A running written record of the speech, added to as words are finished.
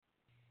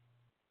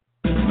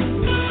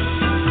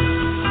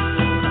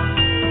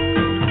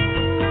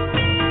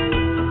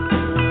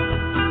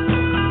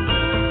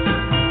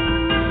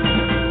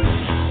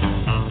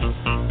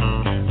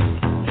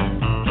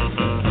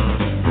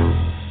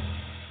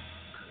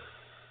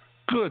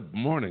Good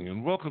morning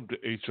and welcome to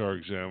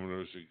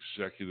HRExaminer's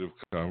Executive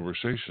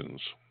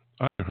Conversations.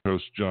 I'm your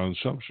host, John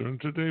Sumser,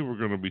 and today we're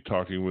going to be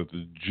talking with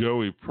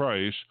Joey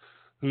Price,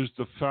 who's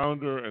the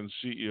founder and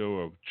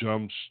CEO of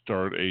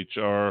Jumpstart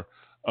HR,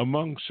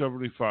 among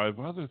 75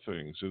 other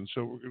things. And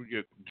so we're going to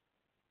get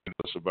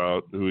us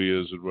about who he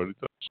is and what he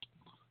does.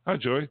 Hi,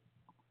 Joey.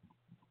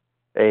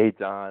 Hey,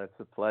 John, it's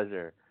a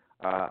pleasure.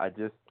 I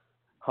just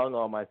hung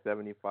all my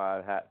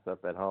 75 hats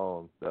up at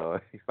home, so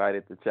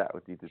excited to chat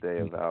with you today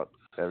about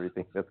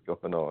everything that's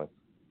going on.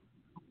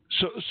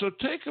 So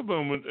take a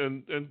moment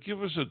and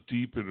give us a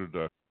deep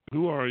introduction.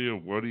 Who are you?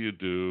 What do you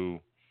do?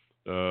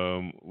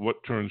 What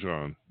turns you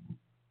on?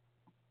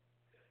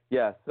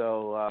 Yeah,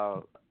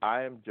 so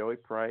I am Joey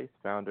Price,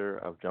 founder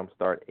of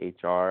Jumpstart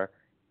HR,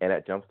 and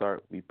at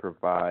Jumpstart we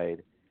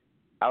provide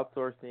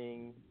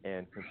outsourcing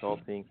and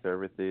consulting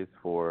services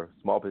for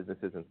small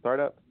businesses and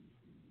startups.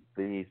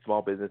 The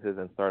small businesses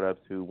and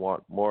startups who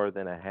want more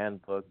than a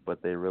handbook,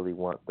 but they really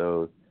want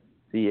those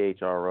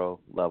CHRO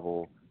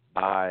level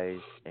eyes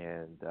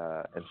and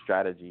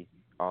strategy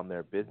on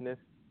their business.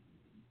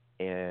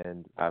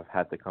 And I've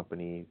had the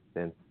company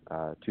since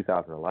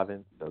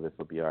 2011, so this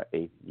will be our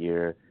 8th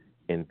year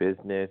in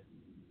business.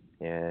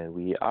 And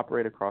we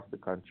operate across the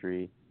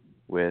country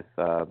with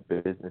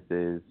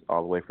businesses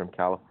all the way from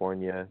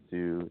California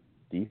to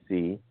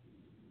DC.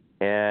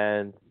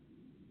 And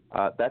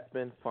that's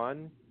been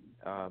fun.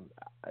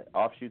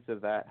 Offshoots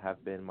of that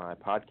have been my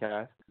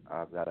podcast.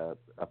 I've got a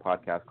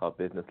podcast called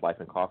Business, Life,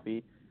 and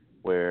Coffee,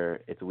 where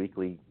it's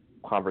weekly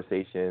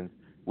conversations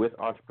with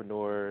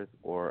entrepreneurs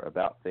or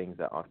about things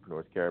that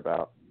entrepreneurs care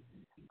about.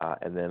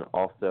 And then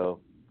also,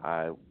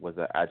 I was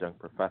an adjunct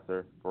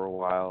professor for a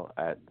while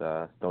at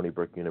Stony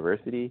Brook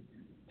University,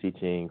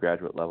 teaching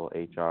graduate level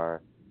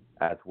HR,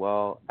 as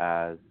well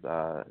as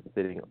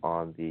sitting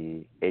on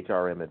the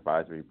HRM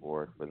advisory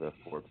board for the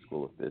Forbes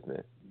School of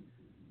Business.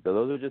 So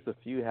those are just a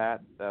few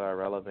hats that are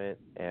relevant,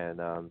 and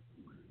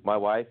my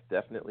wife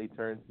definitely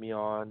turns me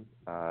on,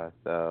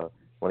 so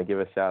I want to give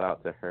a shout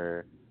out to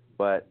her.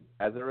 But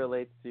as it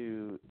relates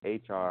to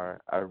HR,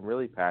 I'm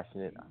really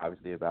passionate,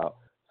 obviously, about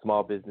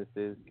small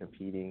businesses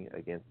competing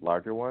against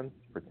larger ones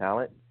for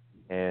talent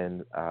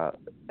and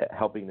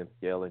helping them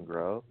scale and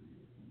grow,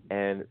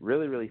 and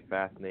really, really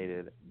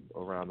fascinated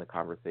around the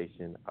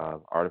conversation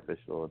of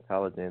artificial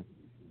intelligence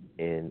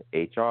in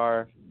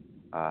HR,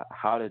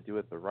 how to do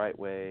it the right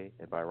way,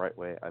 and by right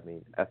way, I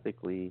mean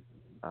ethically,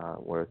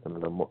 what are some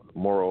of the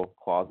moral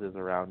clauses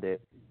around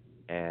it,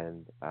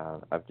 and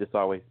I've just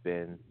always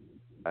been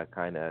a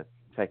kind of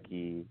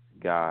techie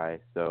guy,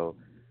 so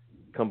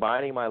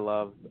combining my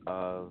love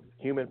of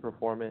human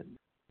performance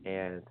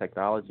and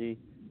technology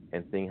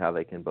and seeing how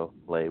they can both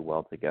play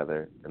well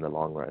together in the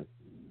long run.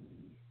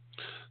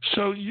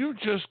 So you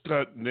just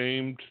got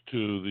named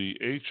to the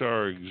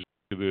HR Executive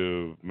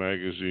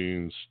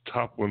Magazine's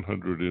top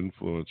 100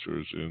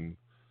 influencers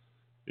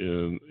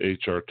in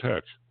HR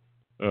tech.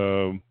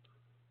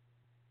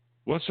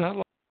 What's that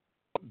like?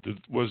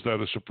 Was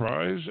that a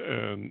surprise?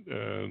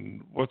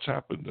 And what's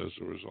happened as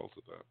a result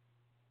of that?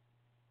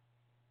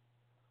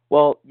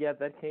 Well, yeah,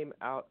 that came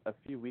out a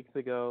few weeks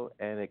ago,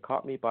 and it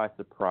caught me by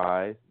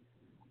surprise.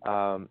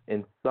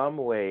 In some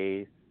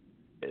ways,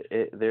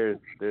 there's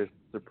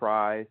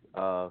surprise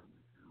of,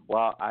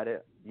 well,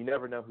 you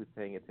never know who's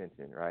paying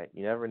attention, right?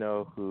 You never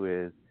know who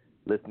is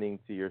listening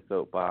to your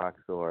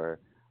soapbox or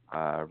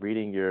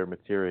reading your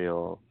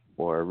material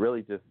or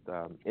really just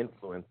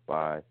influenced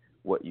by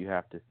what you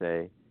have to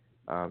say.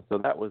 So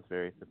that was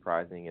very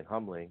surprising and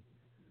humbling.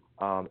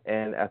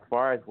 And as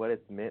far as what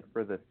it's meant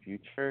for the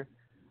future,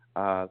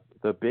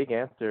 the big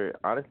answer,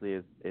 honestly,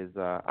 is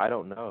I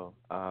don't know.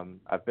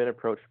 I've been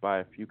approached by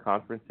a few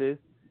conferences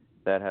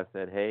that have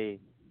said, hey,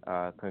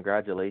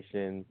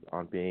 congratulations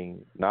on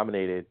being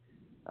nominated.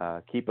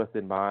 Keep us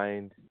in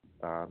mind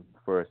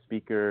for a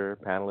speaker,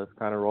 panelist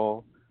kind of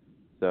role.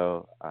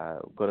 So I'm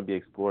going to be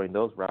exploring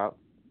those routes.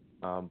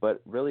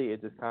 But really,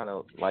 it just kind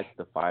of lights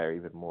the fire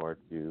even more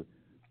to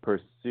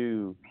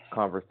pursue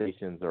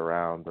conversations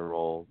around the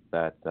role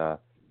that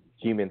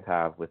humans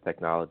have with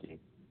technology,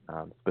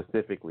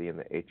 specifically in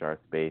the HR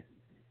space.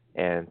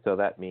 And so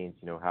that means,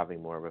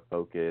 having more of a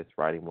focus,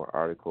 writing more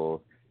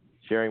articles,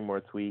 sharing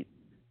more tweets,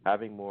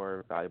 having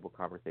more valuable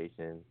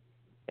conversations,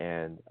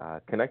 and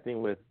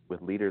connecting with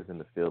leaders in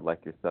the field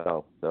like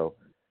yourself. So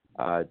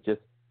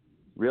just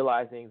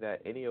realizing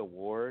that any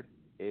award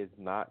is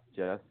not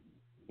just,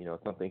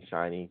 something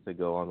shiny to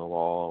go on the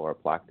wall or a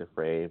plaque to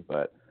frame,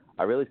 but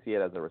I really see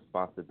it as a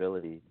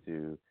responsibility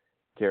to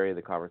carry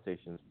the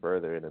conversations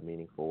further in a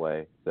meaningful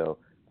way. So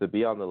to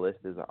be on the list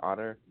is an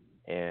honor.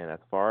 And as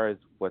far as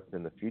what's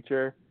in the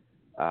future,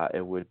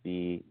 it would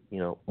be,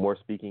 more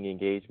speaking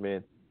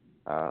engagements,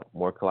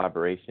 more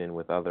collaboration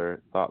with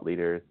other thought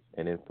leaders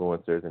and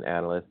influencers and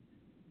analysts,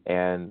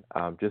 and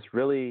just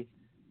really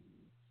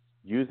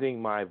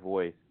using my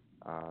voice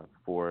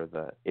for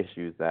the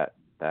issues that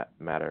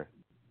matter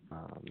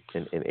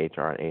in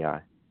HR and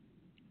AI.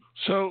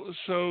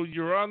 So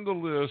you're on the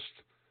list.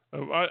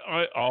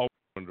 I always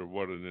wonder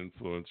what an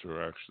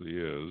influencer actually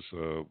is.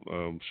 So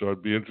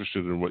I'd be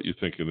interested in what you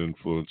think an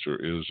influencer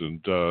is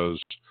and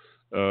does.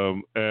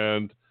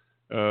 And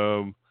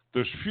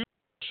there's few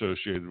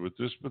associated with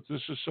this, but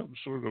this is some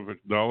sort of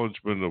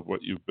acknowledgement of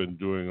what you've been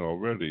doing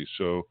already.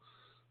 So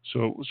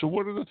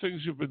what are the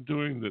things you've been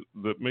doing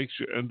that makes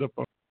you end up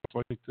on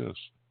stuff like this?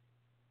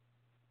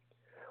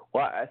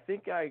 Well, I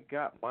think I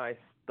got my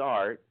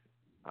start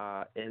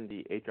in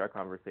the HR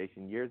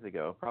conversation years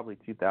ago, probably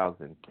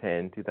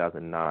 2010,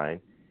 2009,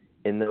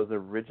 in those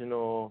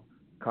original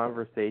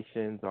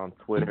conversations on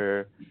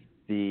Twitter,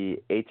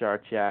 the HR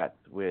chats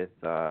with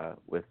the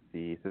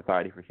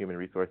Society for Human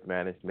Resource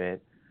Management,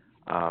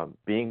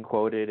 being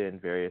quoted in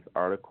various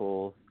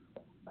articles,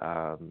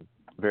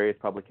 various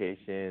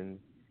publications,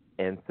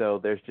 and so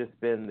there's just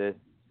been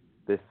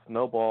this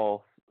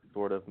snowball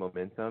sort of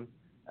momentum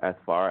as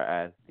far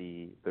as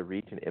the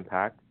reach and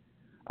impact.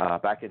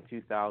 Back in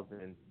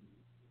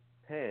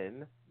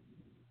 2010,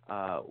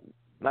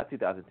 not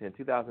 2010,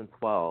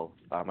 2012,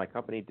 my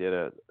company did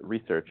a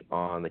research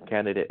on the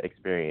candidate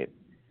experience,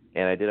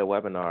 and I did a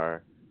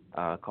webinar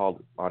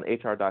called on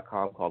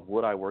HR.com called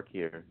 "Would I Work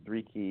Here?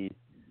 3 Keys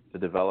to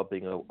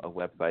Developing a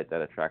Website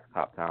That Attracts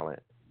Top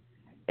Talent."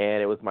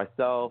 And it was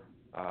myself,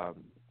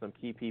 some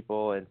key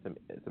people, and some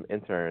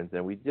interns,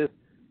 and we just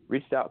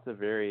reached out to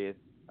various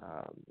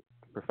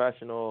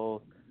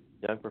professionals,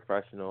 young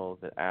professionals,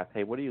 and asked,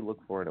 "Hey, what do you look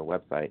for in a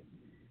website?"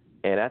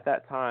 And at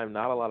that time,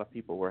 not a lot of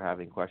people were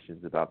having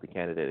questions about the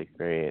candidate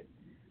experience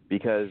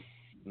because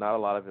not a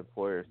lot of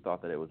employers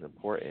thought that it was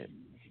important.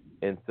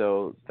 And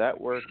so that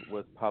work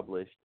was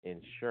published in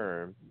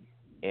SHRM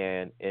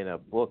and in a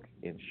book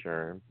in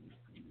SHRM.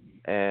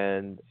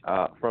 And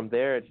from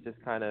there, it's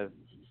just kind of,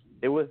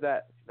 it was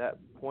that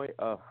point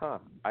of,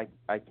 I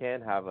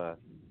can have a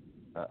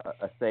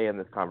say in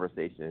this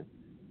conversation,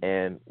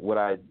 and what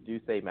I do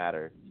say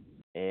matters.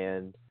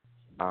 And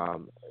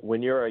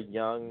when you're a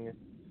young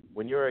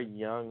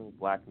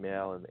black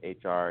male in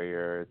HR,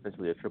 you're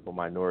essentially a triple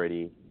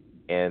minority,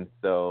 and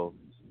so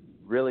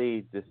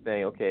really just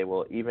saying, okay,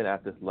 well, even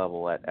at this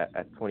level,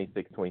 at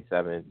 26,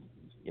 27,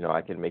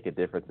 I can make a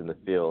difference in the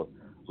field.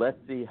 Let's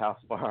see how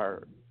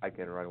far I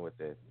can run with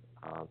this.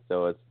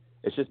 So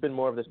it's just been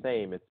more of the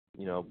same. It's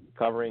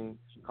covering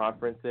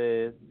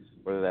conferences,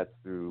 whether that's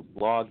through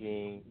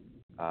blogging,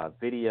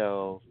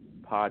 video,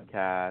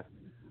 podcast,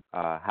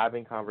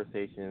 having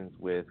conversations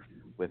with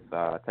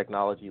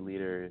technology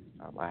leaders.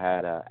 I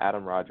had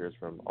Adam Rogers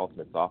from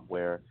Ultimate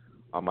Software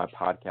on my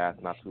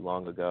podcast not too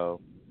long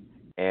ago,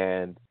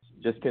 and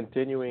just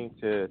continuing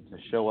to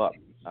show up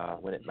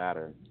when it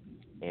matters,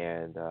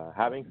 and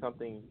having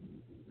something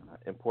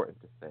important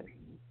to say.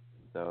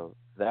 So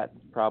that's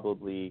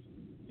probably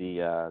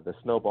the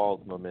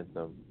snowball's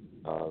momentum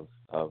of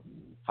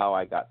how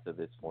I got to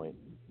this point.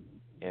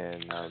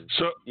 And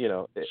so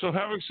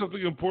having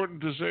something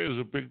important to say is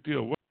a big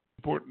deal. What's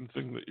the important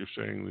thing that you're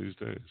saying these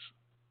days?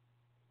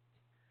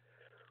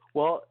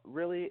 Well,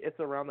 really, it's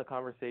around the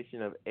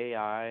conversation of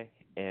AI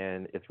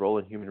and its role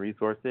in human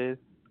resources.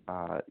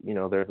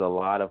 There's a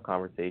lot of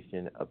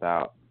conversation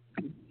about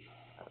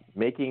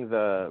making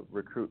the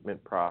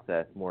recruitment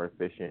process more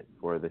efficient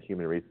for the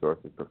human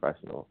resources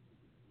professional.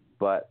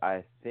 But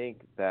I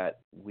think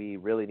that we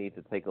really need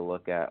to take a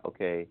look at,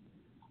 okay,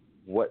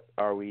 what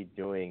are we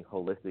doing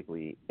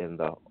holistically in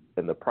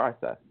the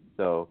process?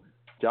 So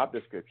job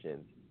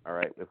descriptions, all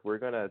right, if we're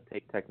going to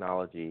take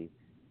technology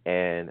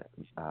and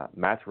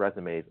match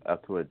resumes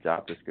up to a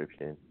job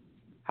description,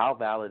 how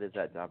valid is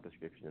that job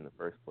description in the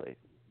first place?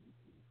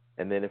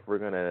 And then if we're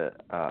going to,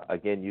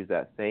 again, use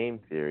that same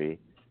theory,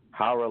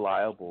 how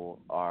reliable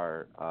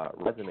are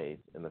resumes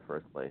in the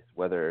first place,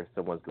 whether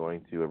someone's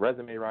going to a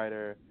resume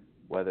writer,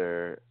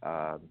 whether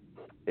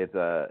it's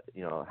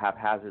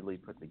haphazardly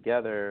put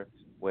together,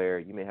 where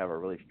you may have a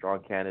really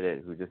strong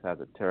candidate who just has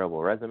a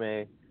terrible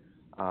resume.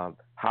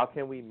 How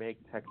can we make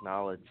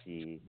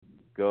technology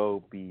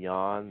go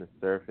beyond the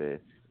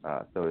surface,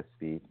 so to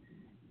speak,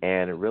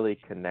 and really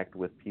connect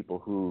with people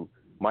who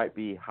might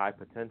be high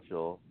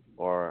potential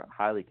or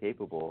highly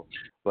capable,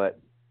 but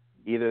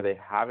either they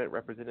haven't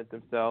represented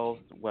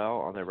themselves well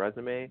on their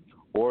resume,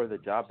 or the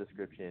job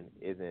description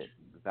isn't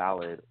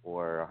valid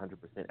or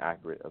 100%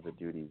 accurate of the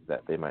duties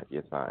that they might be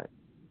assigned.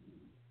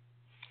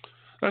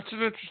 That's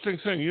an interesting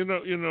thing.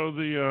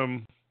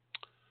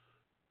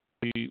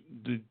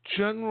 The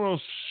general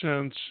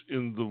sense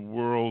in the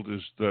world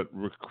is that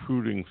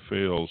recruiting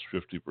fails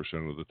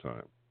 50% of the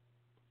time,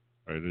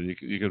 right? And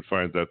you can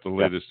find that the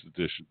latest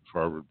edition of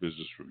Harvard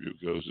Business Review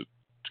goes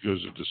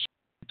into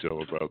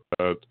detail about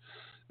that.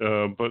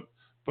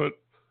 But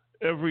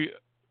every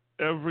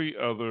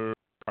other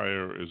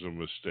hire is a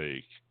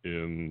mistake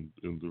in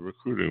the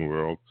recruiting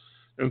world,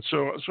 and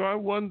so I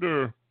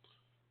wonder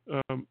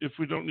if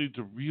we don't need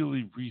to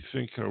really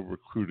rethink how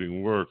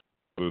recruiting works,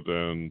 rather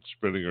than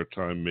spending our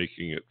time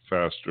making it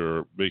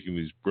faster, making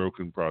these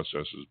broken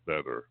processes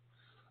better.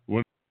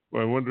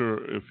 I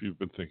wonder if you've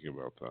been thinking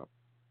about that.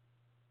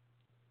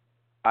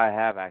 I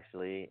have,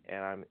 actually,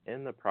 and I'm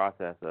in the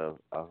process of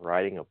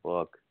writing a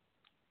book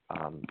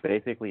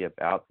basically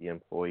about the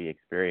employee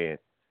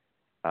experience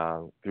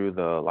through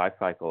the life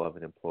cycle of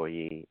an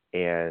employee.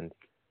 And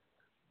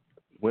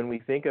when we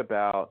think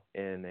about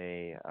in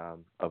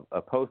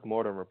a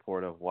post-mortem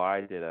report of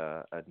why did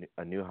a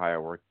new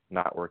hire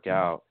not work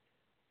out,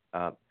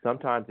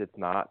 sometimes it's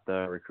not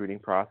the recruiting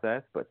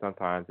process, but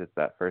sometimes it's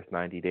that first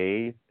 90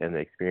 days and the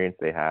experience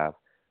they have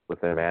with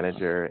their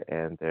manager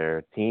and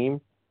their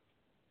team.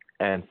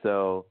 And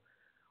so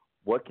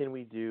what can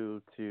we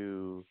do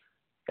to,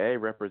 A,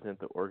 represent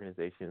the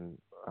organization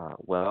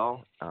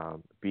well,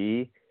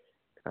 B,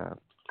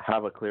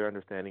 have a clear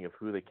understanding of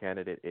who the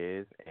candidate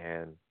is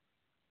and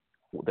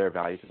their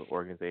value to the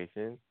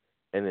organization,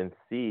 and then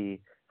C,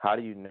 how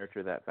do you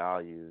nurture that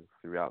value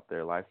throughout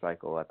their life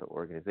cycle at the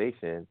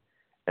organization,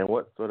 and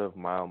what sort of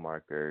mile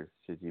markers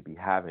should you be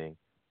having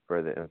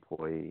for the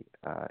employee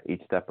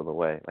each step of the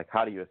way? Like,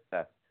 how do you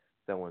assess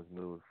someone's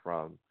move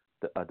from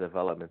a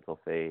developmental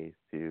phase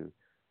to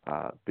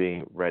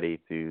being ready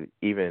to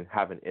even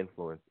have an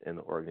influence in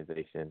the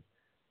organization,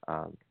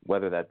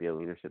 whether that be a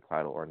leadership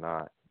title or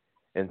not?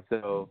 And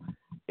so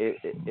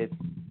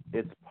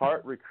it's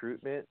part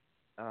recruitment,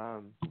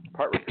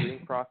 part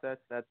recruiting process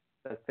that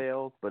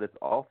fails, but it's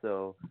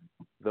also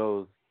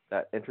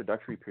that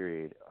introductory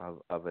period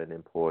of an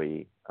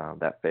employee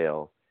that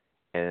fails.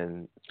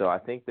 And so I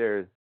think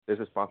there's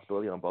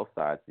responsibility on both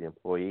sides, the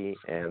employee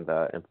and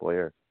the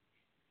employer.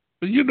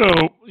 You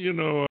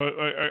know,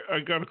 I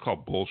got to call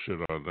bullshit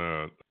on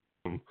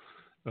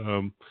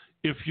that.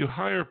 If you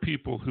hire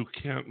people who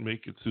can't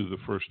make it through the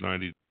first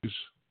 90 days,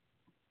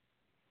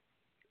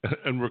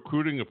 and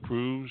recruiting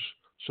approves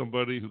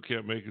somebody who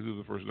can't make it through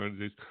the first 90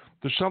 days,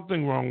 there's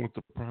something wrong with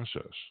the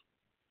process,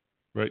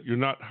 right? You're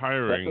not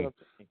hiring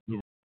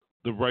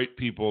the right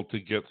people to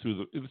get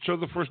through so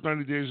the first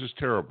 90 days is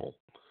terrible,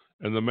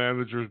 and the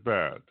manager is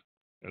bad,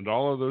 and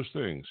all of those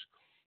things.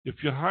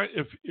 If you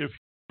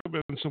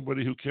recommend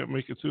somebody who can't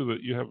make it through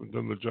that, you haven't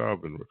done the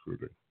job in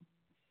recruiting.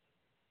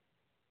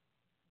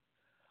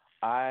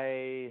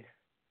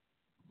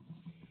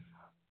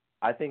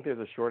 I think there's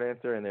a short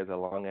answer and there's a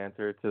long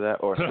answer to that,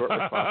 or a short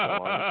response and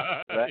a long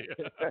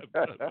answer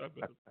to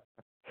that.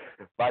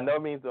 By no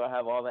means do I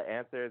have all the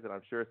answers, and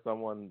I'm sure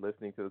someone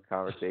listening to this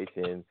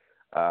conversation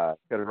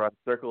could run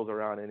circles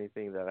around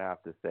anything that I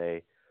have to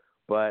say.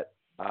 But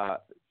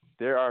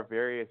there are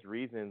various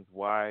reasons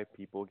why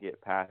people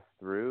get passed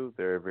through.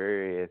 There are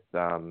various,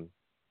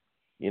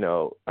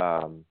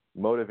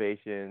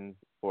 motivations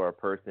for a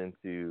person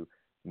to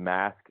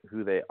mask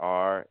who they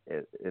are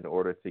in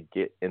order to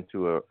get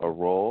into a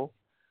role.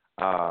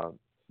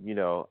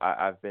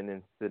 I've been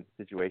in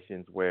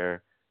situations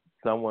where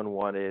someone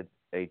wanted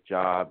a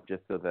job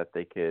just so that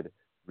they could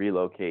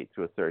relocate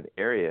to a certain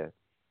area,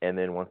 and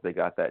then once they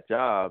got that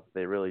job,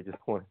 they really just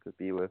wanted to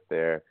be with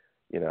their,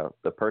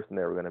 the person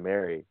they were going to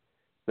marry.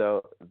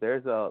 So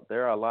there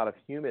are a lot of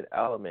human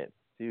elements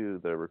to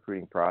the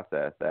recruiting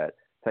process that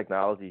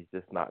technology is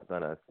just not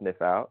going to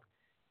sniff out.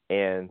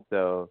 And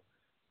so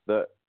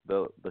the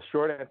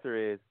short answer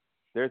is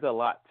there's a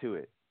lot to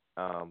it.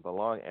 The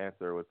long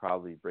answer would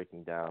probably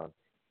breaking down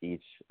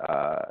each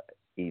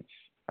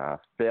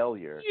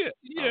failure.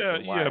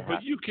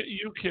 But you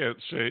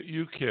can't say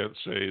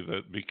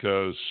that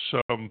because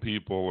some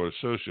people are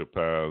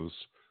sociopaths,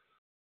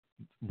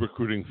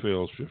 recruiting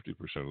fails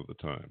 50% of the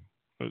time.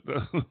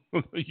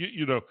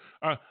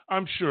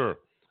 I'm sure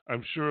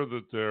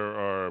that there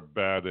are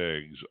bad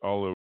eggs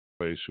all over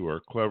the place who are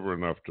clever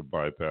enough to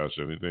bypass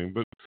anything,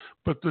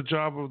 but the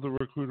job of the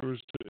recruiter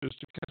is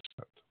to catch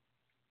that,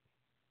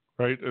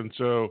 right? And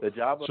so the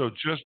job of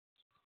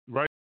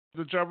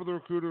the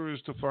recruiter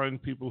is to find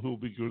people who will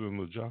be good in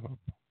the job.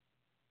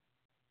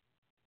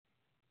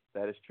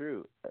 That is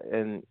true,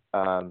 and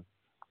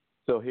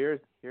so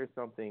here's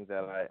something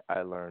that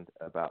I learned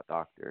about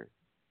doctors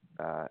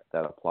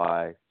that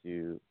applies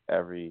to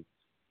every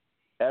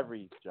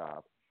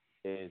job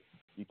is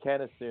you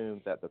can't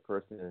assume that the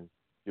person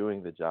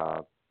doing the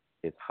job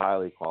is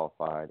highly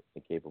qualified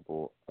and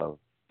capable of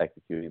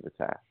executing the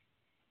task.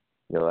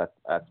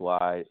 That's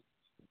why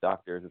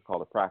doctors is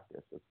called a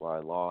practice. That's why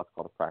law is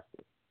called a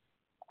practice.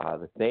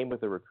 The same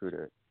with a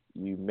recruiter.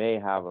 You may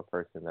have a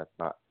person that's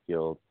not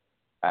skilled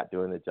at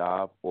doing the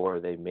job, or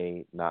they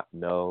may not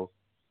know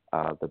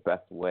the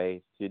best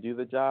way to do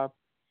the job.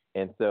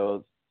 And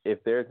so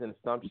if there's an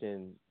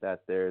assumption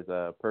that there's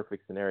a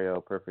perfect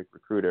scenario, perfect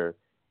recruiter,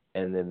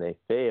 and then they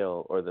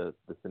fail, or the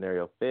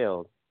scenario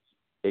failed,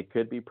 it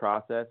could be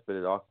process, but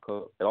it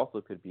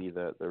also could be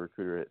the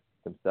recruiter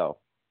himself.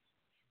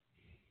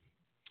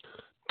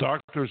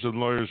 Doctors and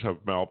lawyers have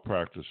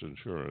malpractice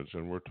insurance,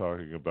 and we're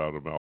talking about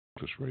a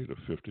malpractice rate of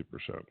 50%.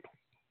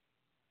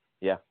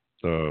 Yeah.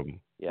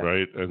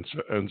 Right. And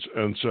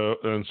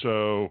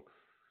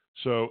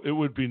so it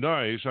would be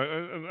nice.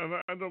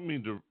 I don't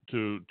mean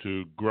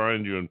to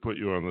grind you and put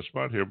you on the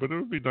spot here, but it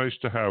would be nice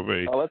to have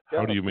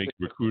how do you make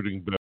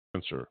recruiting better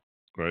answer,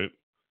 right?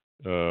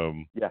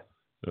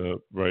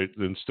 Right.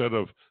 Instead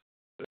of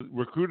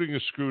recruiting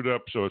is screwed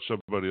up, so it's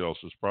somebody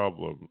else's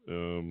problem.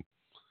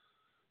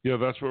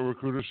 That's what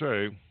recruiters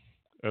say.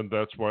 and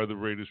that's why the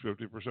rate is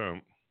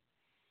 50%.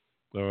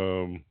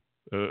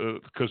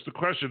 Because the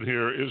question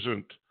here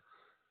isn't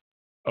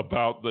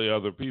about the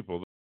other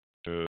people.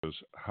 It is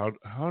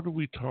how do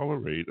we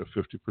tolerate a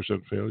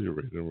 50% failure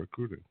rate in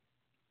recruiting?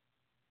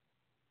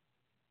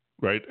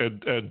 Right,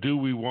 and do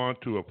we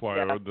want to apply?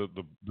 Or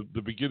the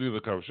beginning of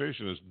the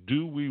conversation is: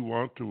 do we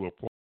want to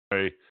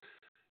apply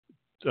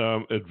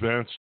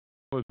advanced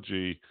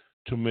technology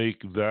to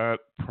make that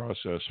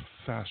process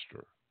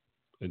faster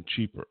and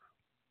cheaper?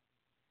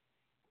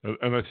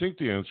 And I think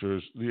the answer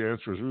is we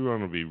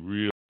want to be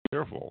real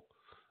careful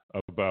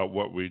about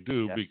what we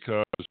do,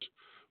 because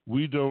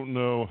we don't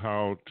know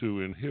how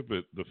to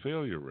inhibit the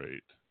failure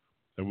rate,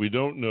 and we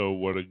don't know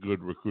what a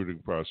good recruiting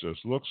process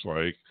looks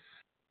like.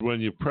 When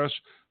you press,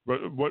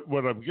 but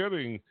what I'm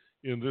getting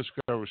in this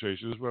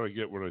conversation is what I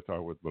get when I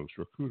talk with most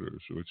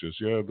recruiters, which is,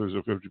 there's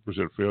a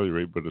 50% failure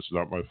rate, but it's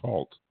not my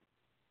fault.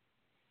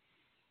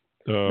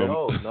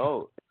 No,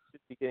 you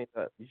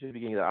should be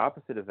getting the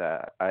opposite of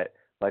that.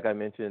 Like I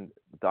mentioned,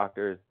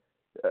 doctors,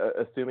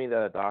 assuming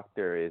that a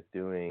doctor is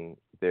assuming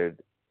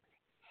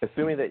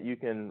that you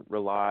can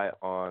rely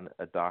on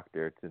a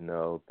doctor to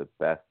know the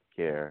best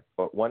care,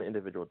 but one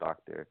individual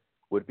doctor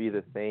would be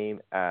the same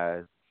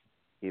as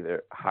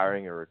either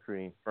hiring a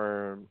recruiting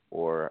firm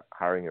or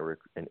hiring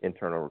an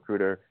internal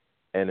recruiter,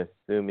 and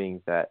assuming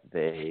that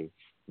they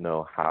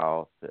know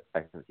how to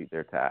execute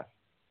their tasks.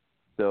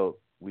 So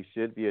we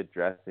should be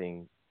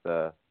addressing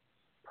the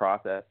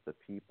process, the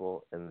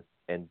people, and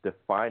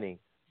defining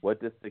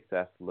what does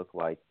success look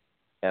like.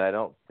 And I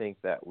don't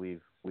think that we've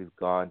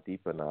gone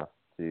deep enough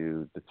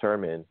to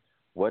determine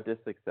what does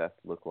success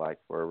look like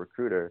for a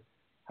recruiter.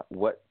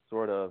 What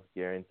sort of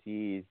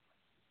guarantees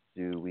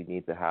do we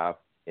need to have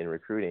in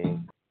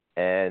recruiting?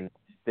 And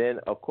then,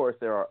 of course,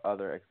 there are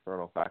other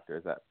external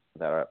factors that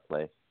are at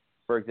play.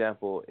 For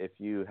example, if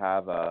you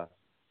have a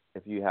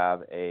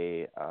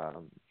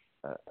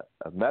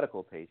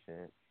medical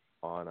patient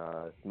on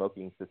a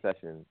smoking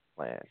cessation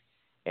plan,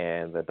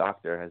 and the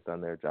doctor has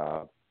done their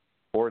job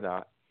or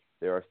not,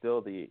 there are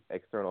still the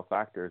external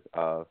factors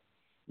of,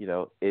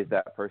 is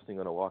that person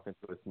going to walk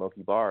into a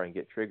smoky bar and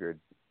get triggered?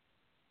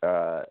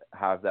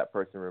 Have that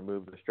person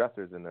remove the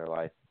stressors in their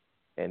life?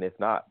 And if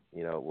not,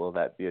 will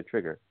that be a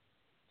trigger?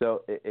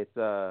 So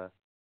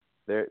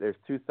there's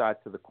two sides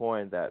to the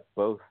coin that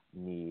both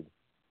need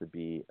to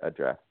be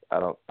addressed. I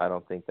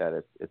don't think that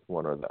it's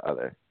one or the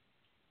other.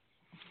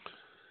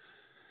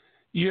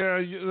 Yeah,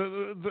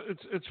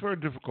 it's very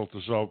difficult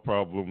to solve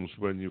problems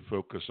when you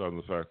focus on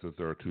the fact that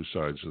there are two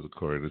sides of the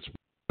coin. It's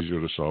easier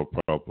to solve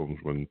problems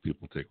when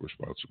people take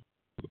responsibility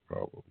for the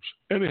problems.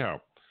 Anyhow,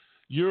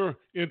 you're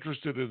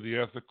interested in the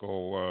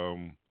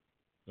ethical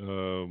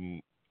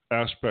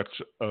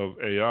aspects of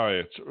AI.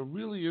 It's a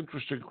really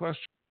interesting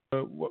question.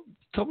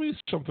 Tell me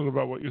something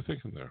about what you're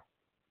thinking there.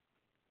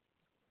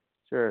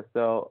 Sure.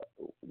 So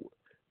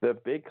the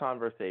big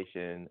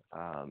conversation,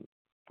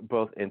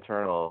 both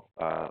internal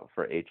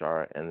for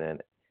HR and then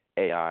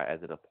AI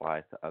as it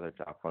applies to other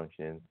job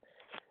functions,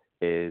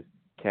 is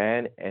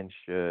can and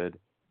should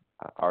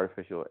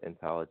artificial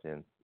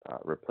intelligence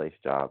replace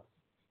jobs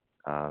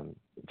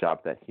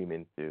that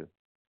humans do?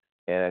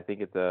 And I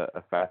think it's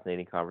a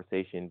fascinating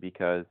conversation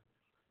because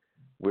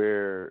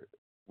we're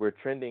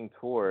trending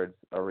towards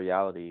a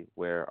reality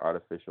where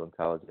artificial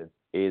intelligence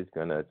is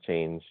going to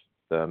change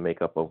the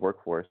makeup of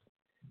workforce.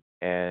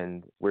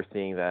 And we're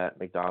seeing that at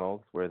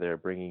McDonald's, where they're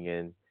bringing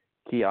in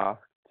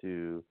kiosks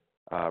to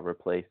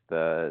replace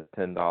the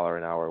 $10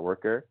 an hour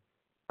worker.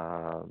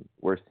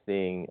 We're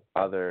seeing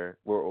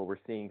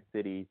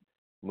cities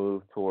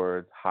move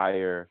towards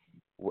higher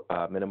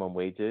minimum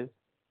wages,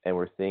 and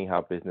we're seeing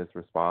how business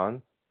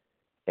responds.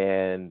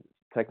 And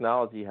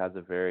technology has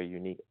a very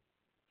unique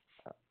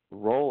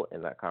role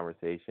in that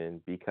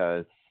conversation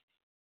because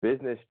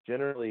business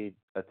generally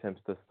attempts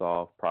to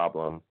solve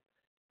problems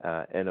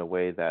in a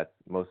way that's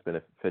most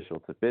beneficial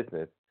to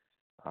business.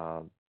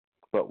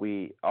 But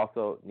we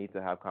also need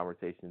to have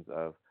conversations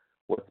of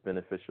what's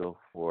beneficial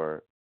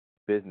for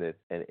business,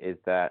 and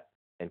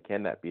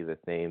can that be the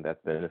same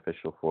that's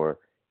beneficial for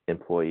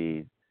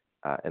employees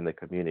in the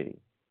community?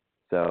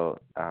 So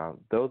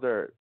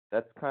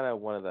that's kind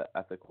of one of the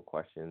ethical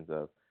questions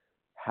of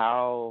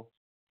how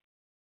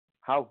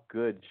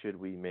good should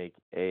we make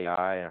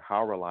AI, and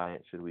how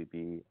reliant should we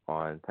be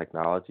on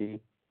technology,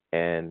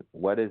 and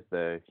what is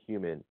the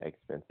human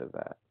expense of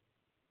that?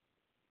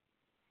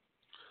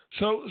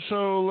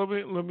 So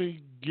let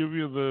me give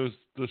you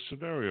the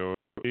scenario.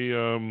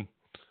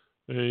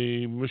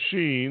 A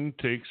machine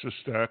takes a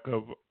stack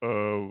of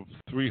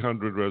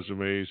 300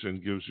 resumes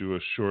and gives you a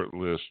short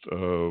list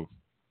of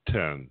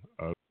 10.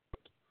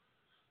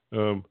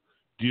 Do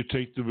you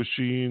take the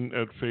machine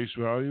at face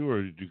value,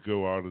 or do you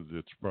go out of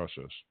its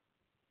process?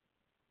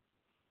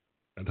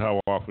 And how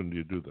often do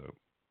you do that?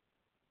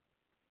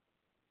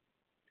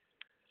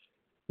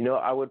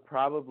 I would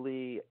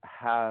probably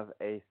have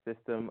a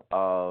system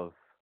of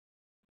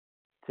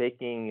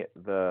taking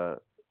the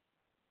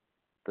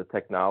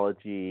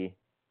technology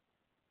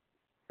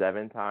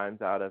 7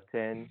 times out of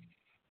 10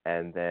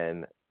 and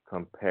then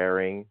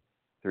comparing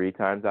 3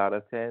 times out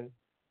of 10,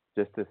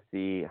 just to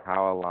see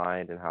how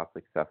aligned and how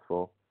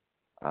successful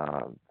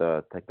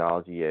the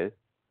technology is.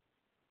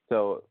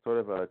 So sort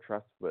of a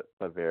trust but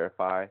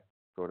verify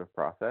sort of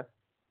process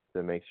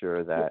to make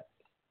sure that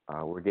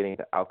we're getting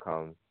the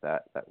outcomes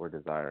that we're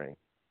desiring.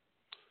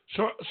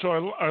 So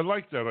I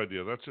like that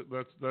idea.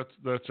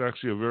 That's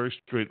actually a very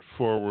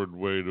straightforward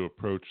way to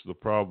approach the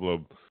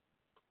problem.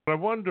 But I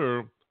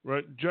wonder,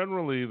 right?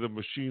 Generally, the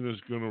machine is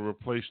going to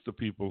replace the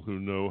people who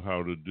know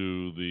how to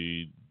do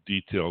the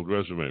detailed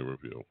resume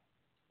review,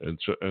 and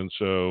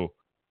so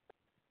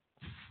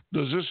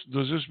does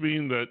this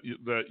mean that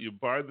you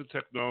buy the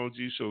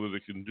technology so that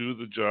it can do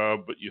the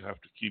job, but you have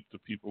to keep the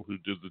people who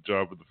did the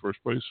job in the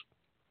first place?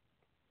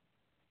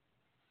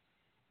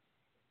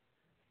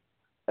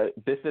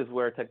 This is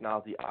where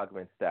technology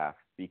augments staff,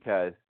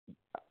 because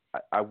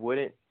I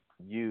wouldn't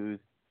use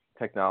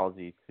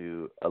technology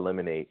to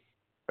eliminate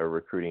a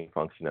recruiting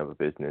function of a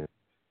business.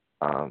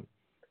 And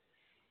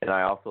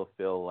I also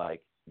feel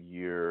like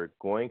you're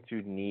going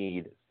to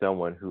need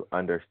someone who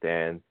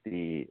understands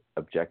the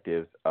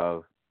objectives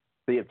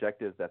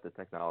that the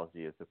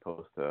technology is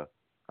supposed to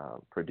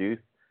produce,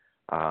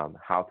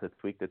 how to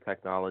tweak the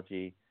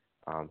technology,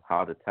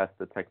 how to test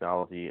the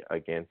technology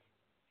against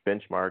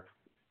benchmarks.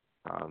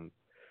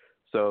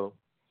 So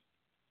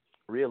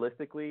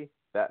realistically,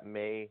 that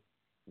may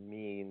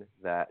mean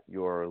that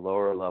your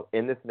lower level,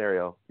 in this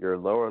scenario, your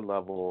lower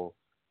level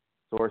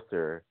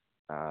sourcer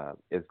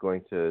is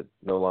going to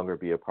no longer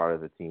be a part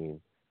of the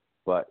team,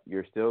 but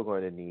you're still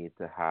going to need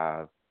to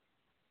have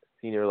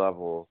senior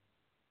level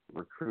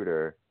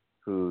recruiter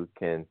who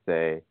can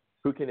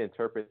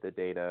interpret the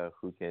data,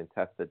 who can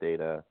test the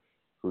data,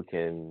 who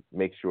can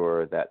make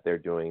sure that they're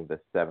doing the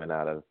 7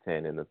 out of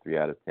 10 and the 3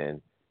 out of 10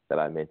 that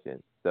I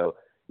mentioned. So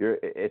you're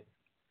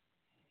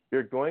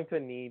going to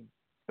need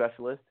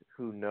specialists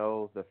who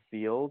know the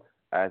field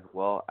as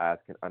well as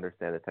can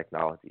understand the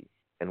technology.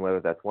 And whether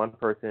that's one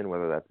person,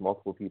 whether that's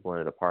multiple people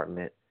in a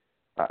department,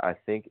 I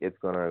think it's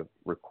going to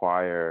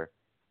require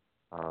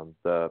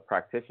the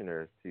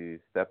practitioners to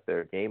step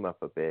their game up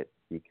a bit,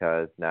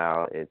 because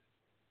now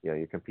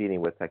you're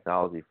competing with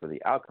technology for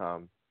the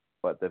outcome,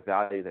 but the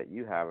value that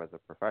you have as a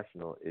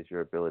professional is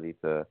your ability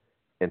to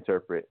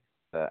interpret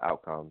the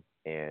outcomes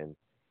and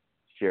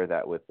share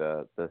that with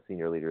the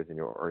senior leaders in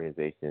your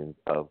organizations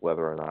of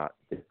whether or not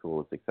this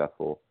tool is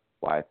successful,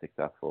 why it's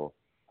successful,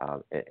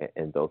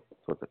 and those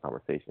sorts of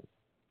conversations.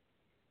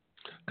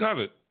 Got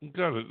it.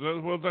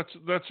 Well,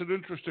 that's an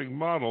interesting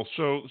model.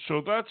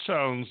 So that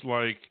sounds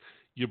like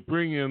you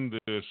bring in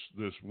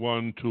this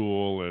one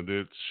tool and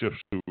it sifts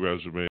through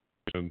resumes,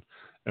 and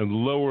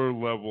lower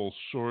level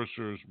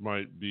sourcers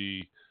might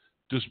be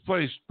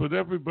displaced, but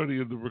everybody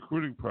in the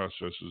recruiting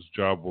process's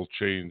job will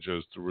change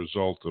as the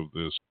result of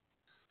the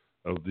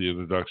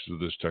introduction of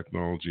this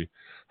technology.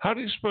 How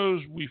do you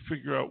suppose we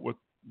figure out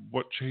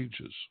what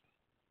changes?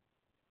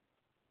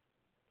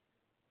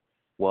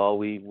 Well,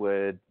 we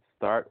would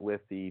start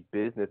with the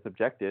business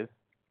objectives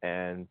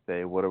and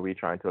say, what are we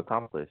trying to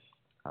accomplish?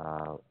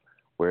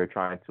 We're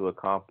trying to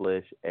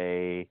accomplish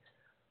a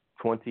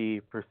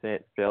 20%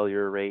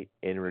 failure rate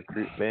in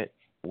recruitment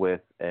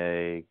with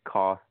a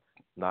cost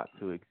not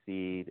to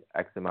exceed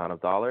X amount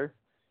of dollars.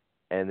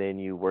 And then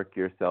you work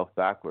yourself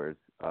backwards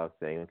of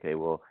saying, okay,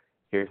 well,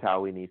 here's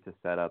how we need to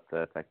set up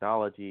the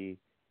technology.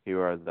 Here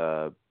are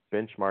the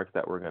benchmarks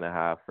that we're going to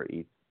have for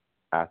each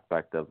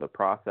aspect of the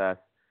process,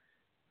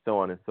 so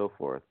on and so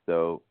forth.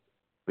 So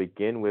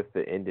begin with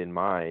the end in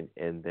mind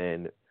and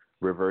then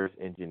reverse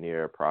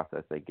engineer a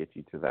process that gets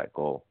you to that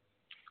goal.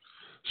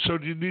 So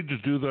do you need to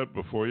do that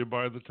before you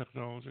buy the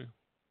technology?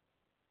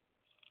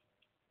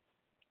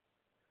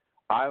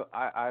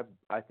 I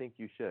think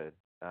you should.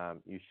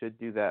 You should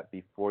do that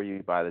before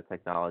you buy the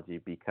technology,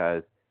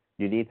 because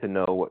you need to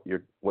know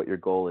what your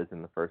goal is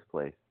in the first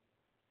place.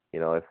 You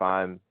know, if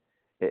I'm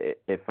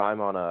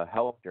on a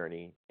health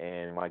journey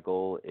and my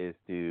goal is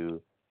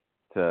to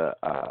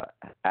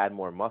add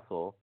more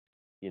muscle,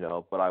 you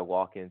know, but I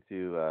walk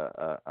into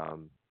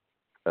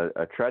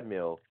a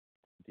treadmill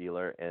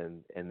dealer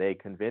and they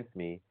convince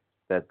me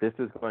that this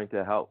is going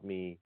to help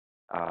me,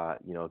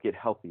 get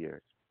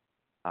healthier.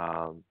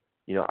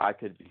 I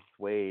could be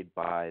swayed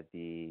by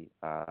the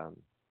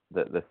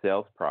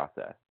sales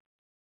process,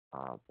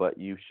 but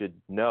you should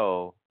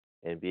know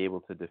and be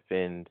able to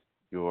defend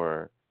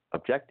your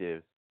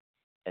objectives,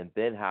 and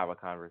then have a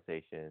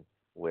conversation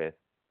with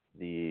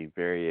the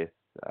various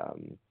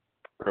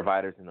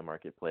providers in the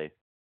marketplace,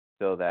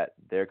 so that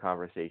their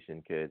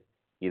conversation could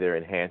either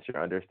enhance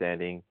your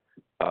understanding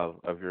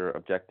of your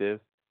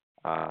objectives,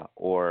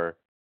 or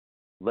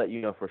let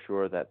you know for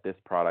sure that this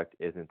product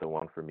isn't the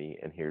one for me,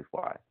 and here's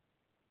why.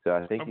 So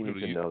I think you need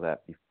to know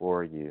that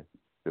before you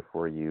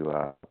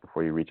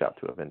reach out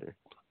to a vendor.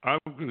 I'm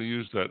going to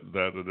use that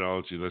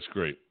analogy. That's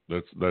great.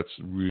 That's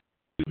really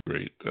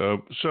great.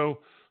 So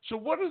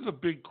what are the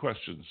big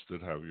questions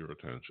that have your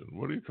attention?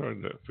 What are you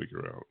trying to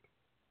figure out?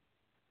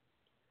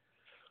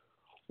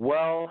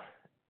 Well,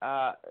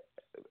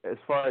 as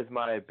far as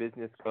my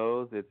business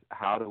goes, it's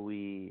how do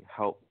we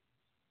help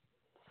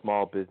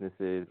small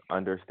businesses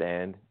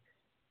understand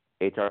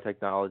HR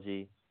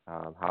technology?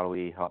 How do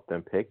we help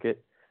them pick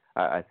it?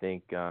 I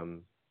think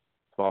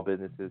small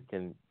businesses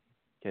can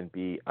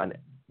be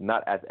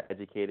not as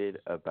educated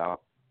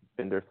about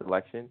vendor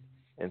selection,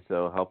 and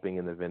so helping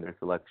in the vendor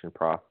selection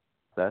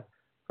process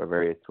for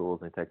various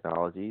tools and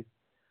technologies.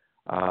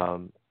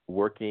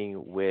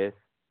 Working with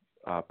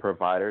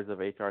providers of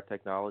HR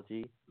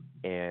technology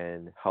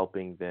and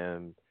helping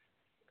them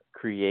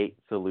create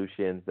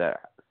solutions that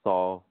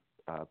solve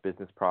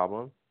business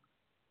problems.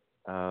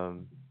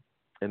 And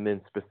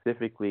then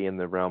specifically in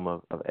the realm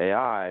of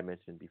AI, I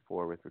mentioned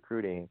before with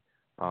recruiting,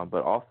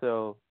 but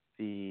also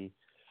the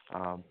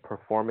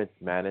performance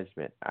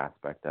management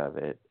aspect of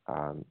it.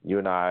 You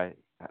and I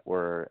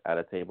were at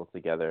a table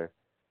together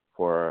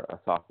for a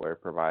software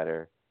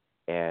provider,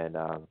 and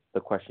the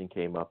question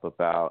came up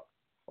about,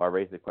 or I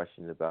raised the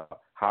question about,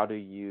 how do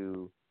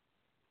you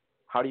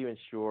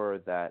ensure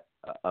that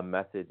a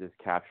message is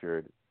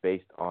captured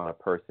based on a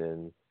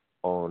person's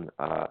own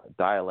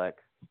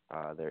dialects,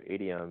 their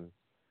idioms,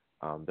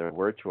 their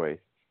word choice,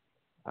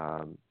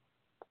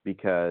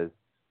 because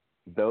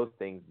those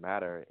things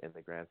matter in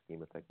the grand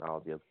scheme of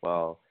technology as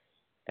well.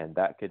 And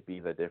that could be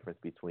the difference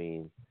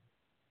between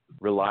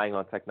relying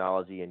on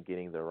technology and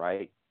getting the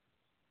right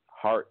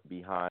heart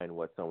behind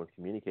what someone's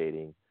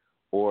communicating,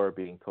 or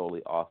being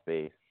totally off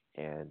base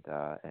and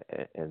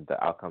the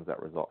outcomes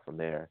that result from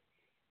there.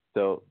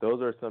 So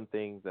those are some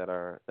things that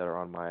are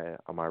on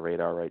my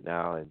radar right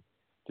now, and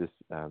just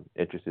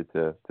interested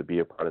to be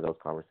a part of those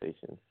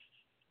conversations.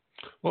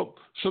 Well,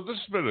 so this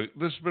has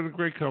been a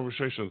great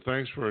conversation.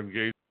 Thanks for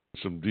engaging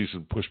some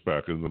decent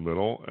pushback in the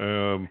middle,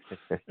 and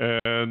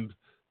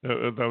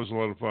that was a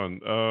lot of fun.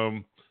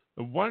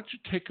 Why don't you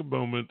take a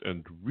moment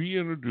and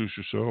reintroduce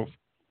yourself,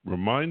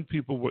 remind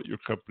people what your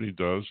company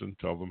does, and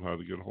tell them how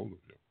to get a hold of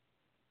you.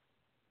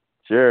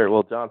 Sure.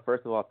 Well, John,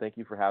 first of all, thank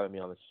you for having me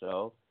on the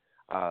show.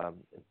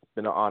 It's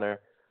been an honor.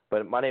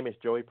 But my name is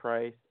Joey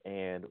Price,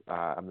 and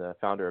I'm the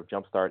founder of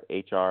Jumpstart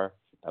HR.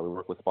 We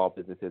work with small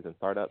businesses and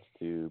startups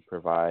to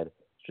provide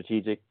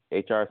strategic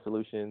HR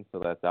solutions, so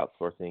that's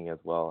outsourcing as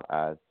well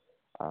as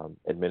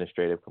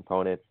administrative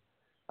components.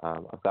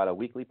 I've got a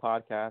weekly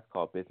podcast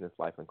called Business,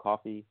 Life, and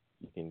Coffee.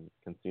 You can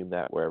consume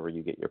that wherever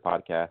you get your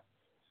podcast.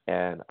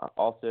 And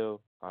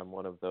also, I'm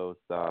one of those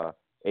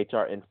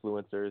HR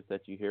influencers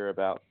that you hear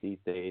about these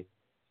days.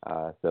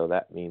 So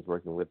that means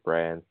working with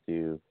brands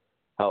to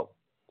help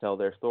tell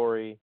their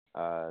story,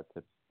 to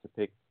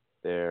pick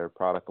their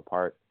product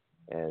apart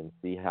and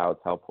see how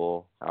it's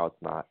helpful, how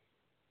it's not.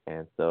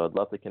 And so I'd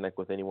love to connect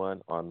with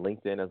anyone on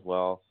LinkedIn as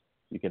well.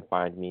 You can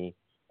find me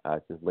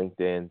just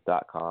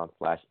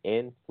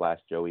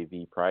linkedin.com/n/Joey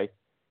V. Price.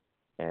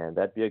 And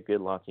that'd be a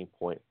good launching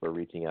point for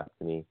reaching out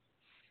to me.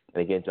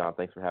 And again, John,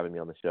 thanks for having me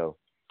on the show.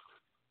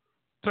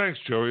 Thanks,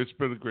 Joey. It's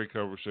been a great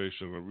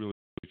conversation. I really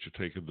appreciate you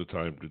taking the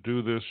time to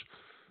do this.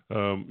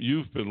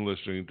 You've been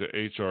listening to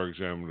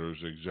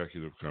HRExaminer's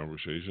Executive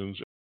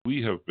Conversations.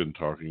 We have been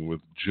talking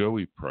with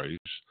Joey Price,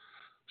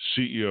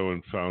 CEO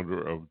and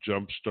founder of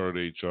Jumpstart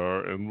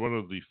HR, and one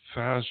of the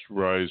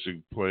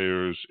fast-rising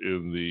players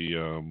in the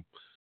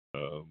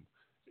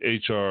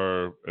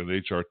HR and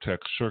HR tech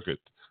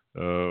circuit.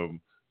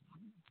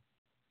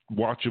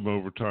 Watch him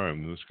over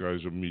time. This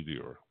guy's a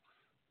meteor.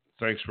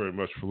 Thanks very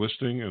much for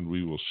listening, and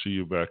we will see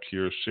you back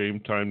here same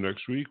time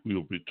next week. We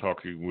will be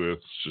talking with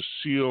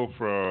Cecile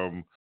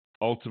from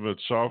Ultimate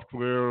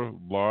Software,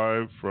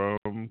 live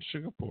from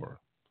Singapore.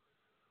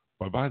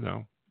 Bye-bye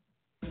now.